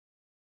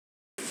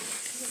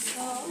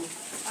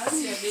as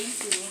you are going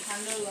to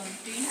handle on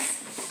things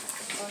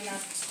on a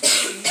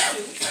thing 2,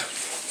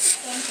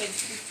 on page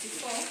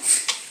 54,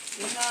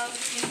 you have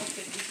theme of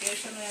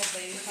education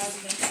whereby you have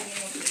mentioning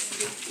of the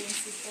school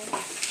principal.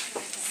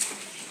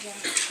 Yeah.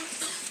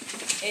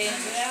 And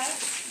where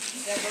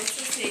they have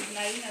also said,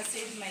 Narina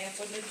said, my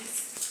apologies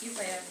if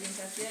I have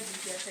interfered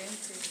with your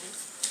timetable.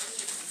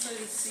 So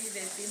you see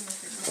the theme of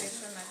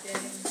education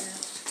appearing there.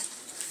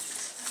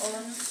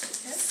 On,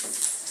 yes?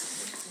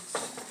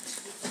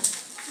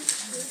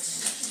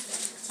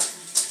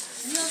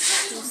 We are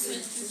starting on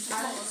page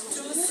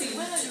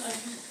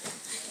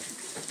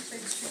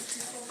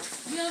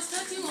 54. We are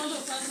starting all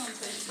of us on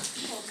page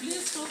 54.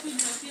 Please stop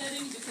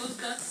interfering because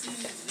that scene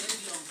is very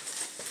long.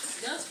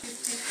 Just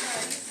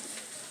 55.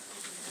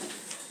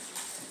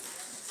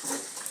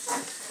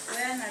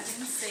 Where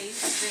Nadine says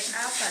the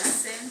app has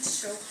sent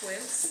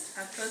shockwaves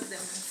across the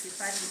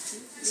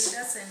municipality.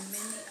 Leaders and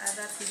many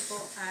other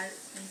people are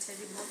in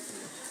terrible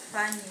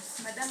panic.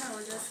 Madam, I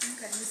was asking,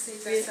 can you say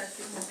that's a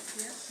theme of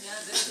fear? Yeah,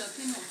 there's a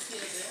theme of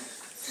fear there.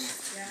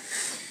 Yeah.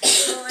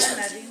 So where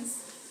Nadine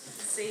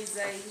says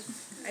I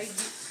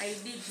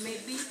did,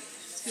 maybe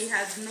he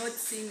has not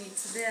seen it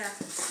there.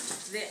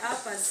 The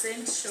app has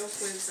sent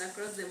shockwaves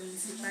across the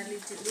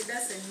municipality.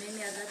 Leaders and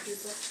many other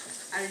people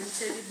are in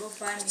terrible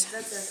panic.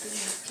 That's a thing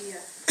of fear.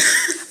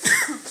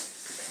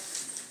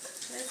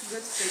 Let's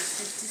go to page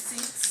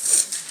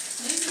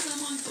 56. Maybe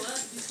someone to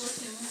add before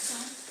she moves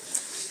on.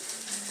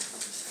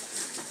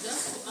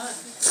 Just to add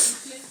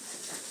quickly.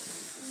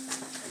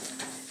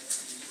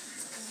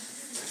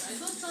 I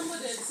thought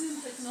somebody had seen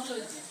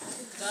technology,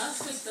 the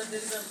aspect that there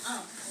is an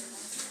app.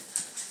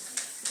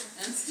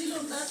 And still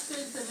on that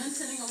page, the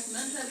mentioning of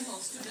mentoring of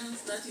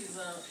students, that is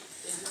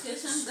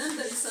education. Then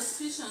there is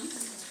suspicion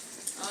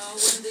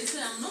when they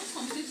say, I'm not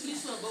completely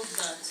sure about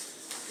that.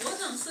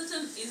 What I'm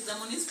certain is the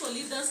municipal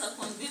leaders are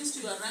convinced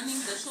you are running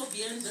the show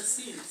behind the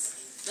scenes.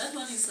 That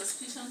one is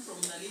suspicion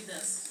from the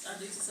leaders, and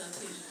it is a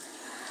thing.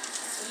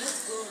 So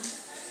let's go on.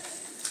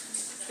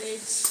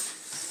 Page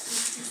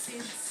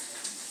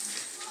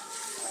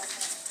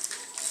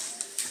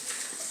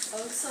 56.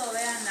 Also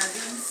where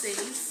Naveen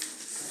says,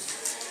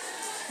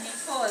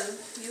 Nicole,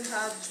 you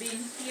have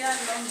been here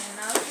long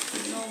enough to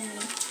know me.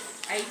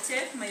 I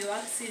take my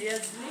work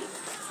seriously.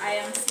 I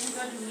am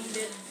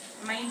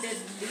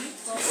single-mindedly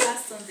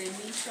focused on the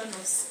mission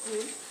of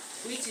school,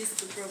 which is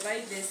to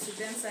provide the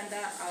students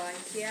under our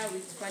care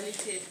with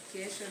quality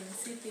education.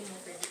 See theme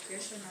of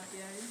education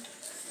appearing.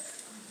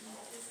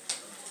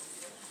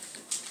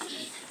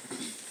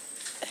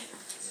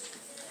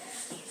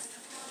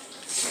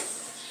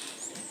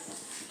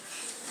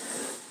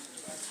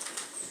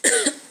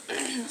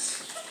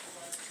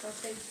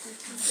 Page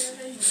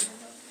 57, you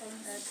have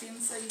found a theme,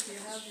 so if you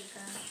have, you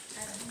can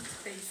add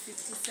page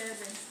 57.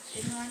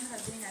 Anyone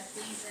having a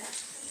theme there?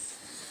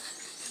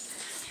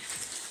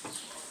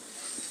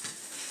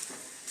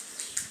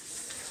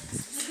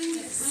 I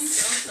think it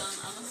brings out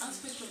an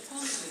aspect of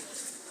conflict.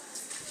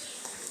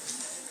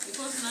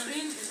 Because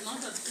Narine is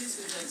not at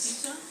peace with her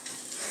teacher.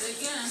 But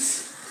again,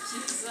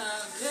 she's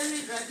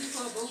very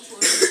radical about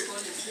what we call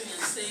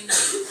experience, saying,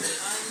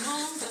 I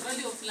know the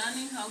value of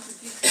learning how to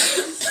keep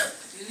battles.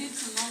 You need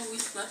to know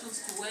which battles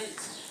to wage,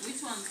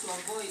 which ones to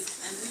avoid,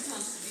 and which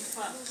ones to be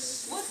far.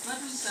 What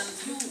battles can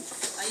you,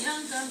 a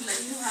young girl like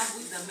you, have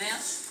with the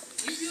mare?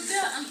 If you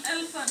dare an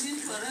elephant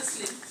into a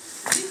wrestling,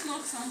 will it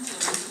not sound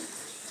for you?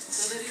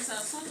 So there is a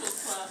sort of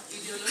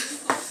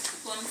ideological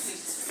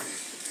conflict.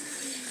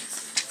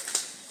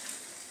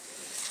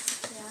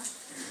 Yeah.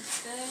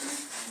 Then,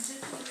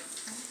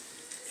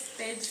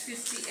 page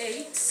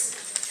 58.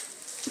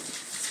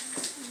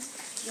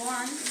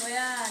 One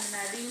where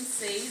Narine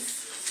says,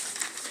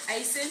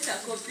 I sent a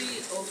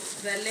copy of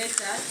the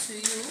letter to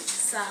you,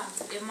 sir,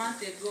 a month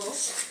ago.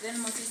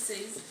 Then Moses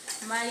says,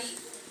 my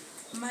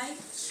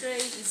tray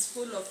is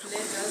full of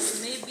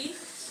letters. Maybe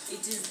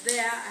it is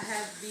there. I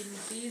have been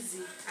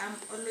busy. I'm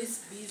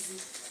always busy.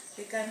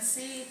 You can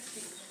see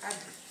a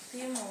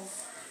theme of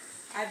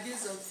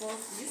abuse of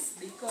office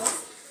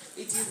because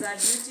it is a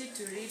duty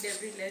to read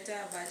every letter,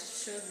 but it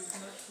shows it's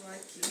not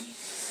working.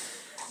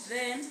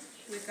 Then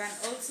we can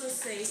also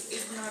say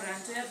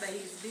ignorant, whereby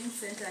he's being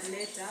sent a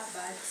letter,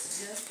 but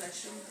just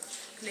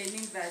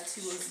claiming that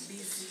he was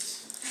busy.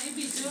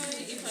 Maybe, Joy,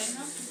 if I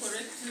have to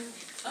correct you,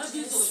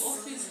 abuse of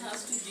office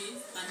has to be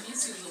a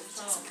misuse of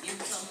power in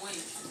some way.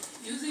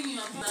 Using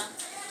your power.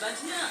 But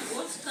here,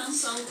 what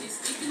comes out is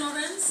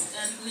ignorance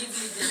and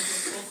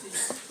negligence of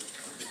office.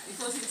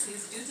 Because it's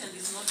his duty and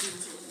it's not due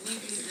to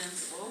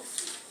negligence of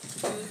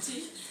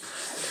duty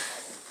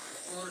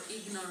or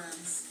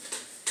ignorance.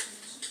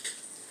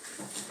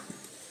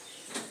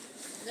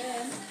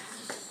 Then,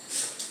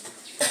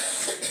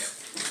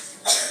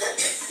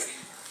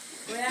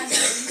 where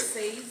he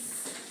says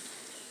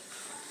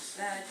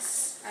that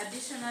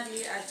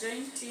additionally a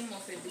joint team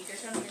of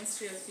education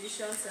ministry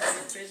officials and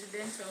the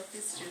president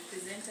office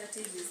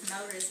representative is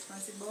now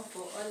responsible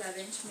for all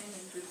arrangement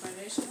in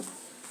preparation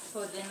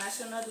for the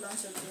national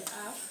launch of the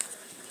app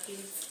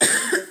with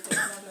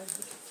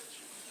technology.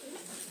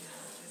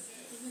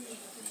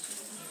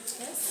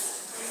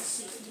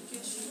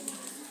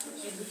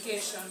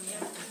 education,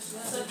 yeah.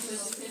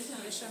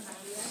 Education,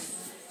 yeah.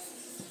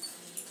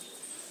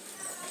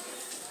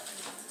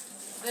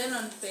 Then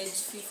on page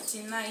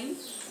 59,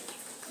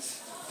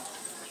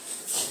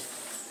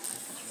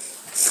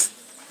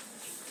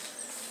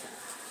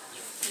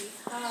 we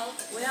have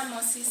where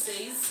Moses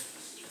says,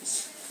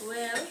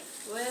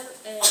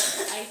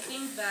 I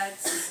think that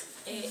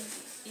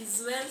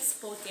is well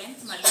spoken,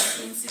 Madam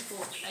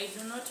Principal. I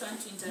do not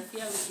want to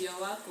interfere with your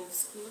work of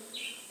school,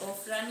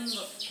 of running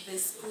the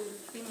school,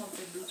 theme of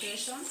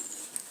education.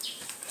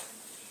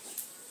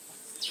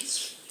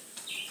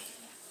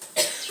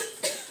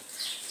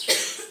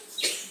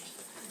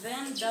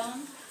 Then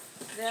down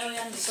there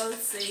where Nicole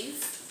says,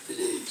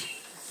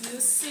 you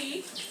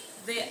see,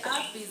 the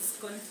app is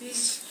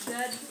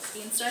configured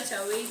in such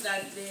a way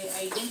that the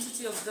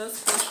identity of those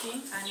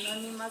posting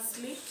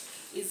anonymously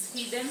is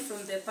hidden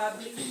from the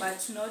public but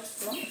not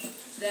from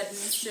the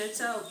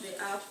administrator of the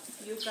app.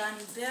 You can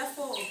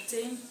therefore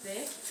obtain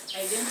the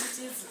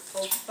identities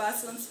of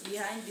persons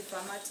behind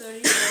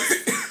defamatory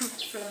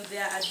posts from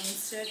their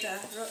administrator.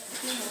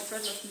 Team of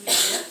role of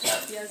media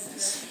appears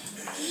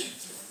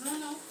there.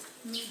 No.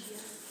 Media.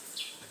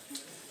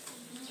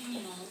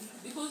 No,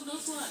 because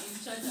those who are in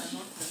charge are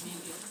not the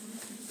media.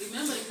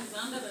 Remember, it is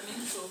under the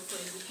Ministry of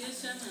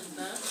Education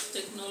and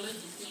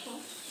technology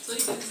people. So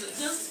it is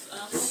just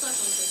focus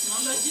on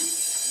technology,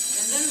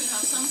 and then we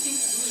have something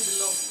to do with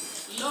law.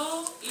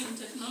 Law in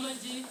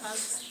technology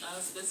has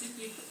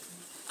specific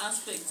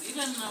aspects.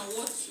 Even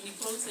what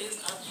Nicole says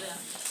up there.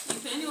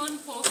 If anyone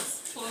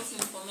posts false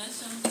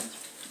information,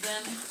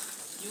 then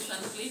you can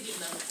plead in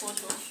the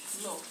court of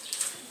law.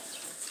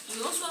 We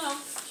also have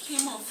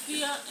theme of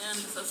fear and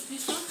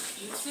suspicion.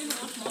 You've seen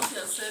what Moses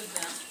has said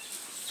there.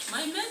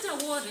 My major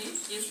worry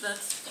is that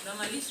the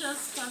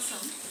malicious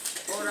person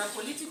or a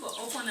political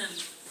opponent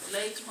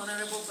like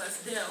Honorable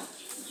Basdale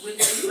will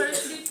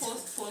deliberately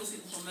post false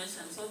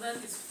information. So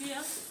that is fear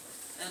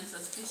and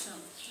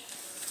suspicion.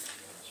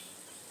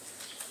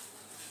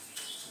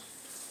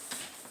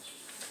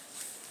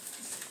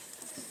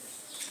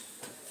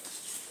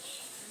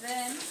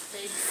 Then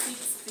page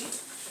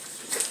 60,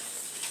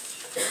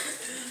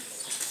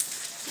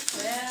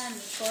 where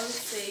Nicole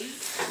says,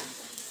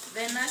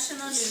 the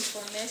National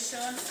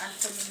Information and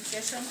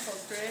Communication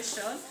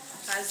Corporation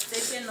has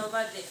taken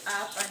over the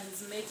app and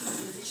is making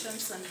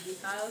decisions on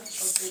behalf of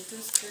the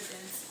two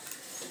students.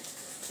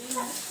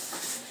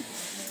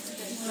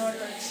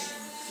 Technology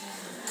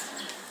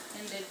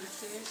and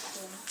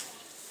education.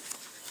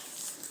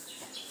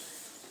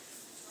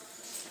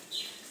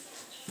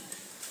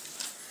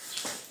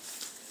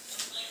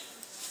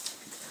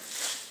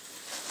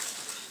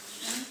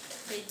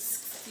 Page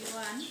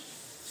 61,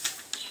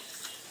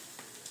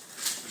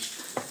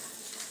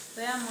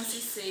 where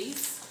Moses says,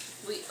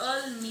 we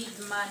all need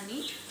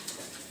money.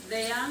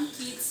 The young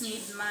kids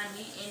need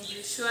money, and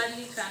you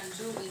surely can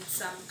do with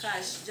some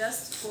cash.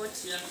 Just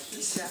quote your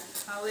figure,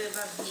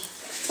 however big.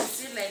 You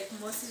see, like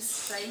Moses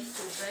trying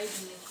to bribe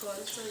Nicole,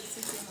 so it's a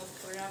thing of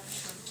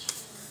corruption.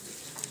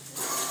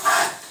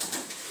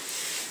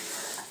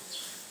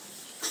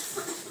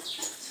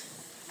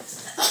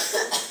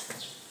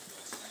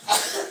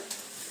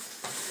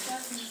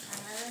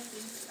 Another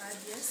thing to add,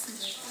 yes,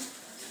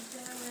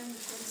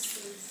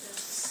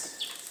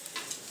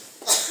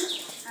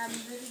 I'm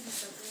very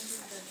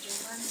disappointed that the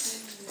one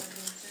thing you are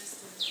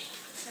interested in.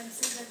 Can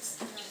say that's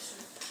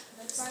corruption.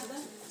 That's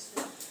Pardon?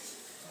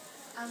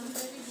 I'm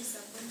very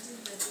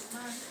disappointed that the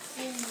man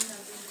whom we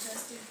have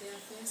entrusted the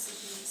affairs of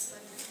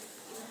municipality,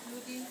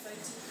 including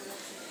fighting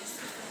corruption, is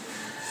becoming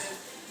right.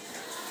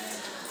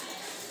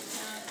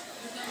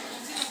 You can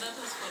consider that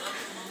as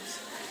corruption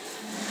also.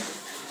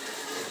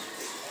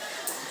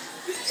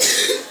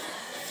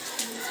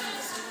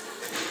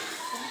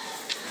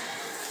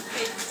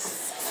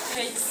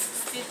 Page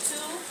 62,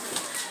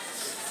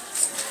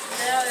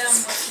 there where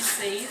Moses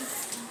says,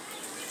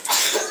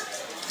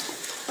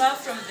 far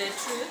from the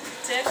truth,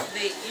 take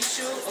the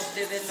issue of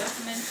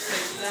development for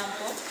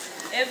example.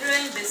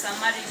 Everywhere in the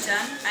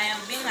Samaritan, I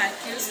am being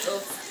accused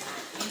of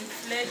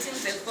inflating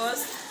the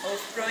cost of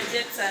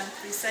projects and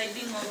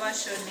presiding over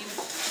shoddy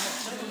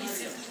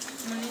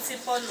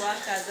municipal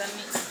workers.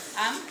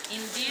 I'm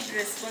indeed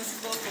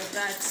responsible for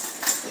that.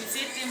 We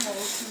see theme of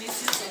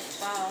misuse of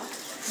power.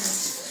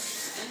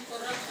 And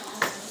corruption.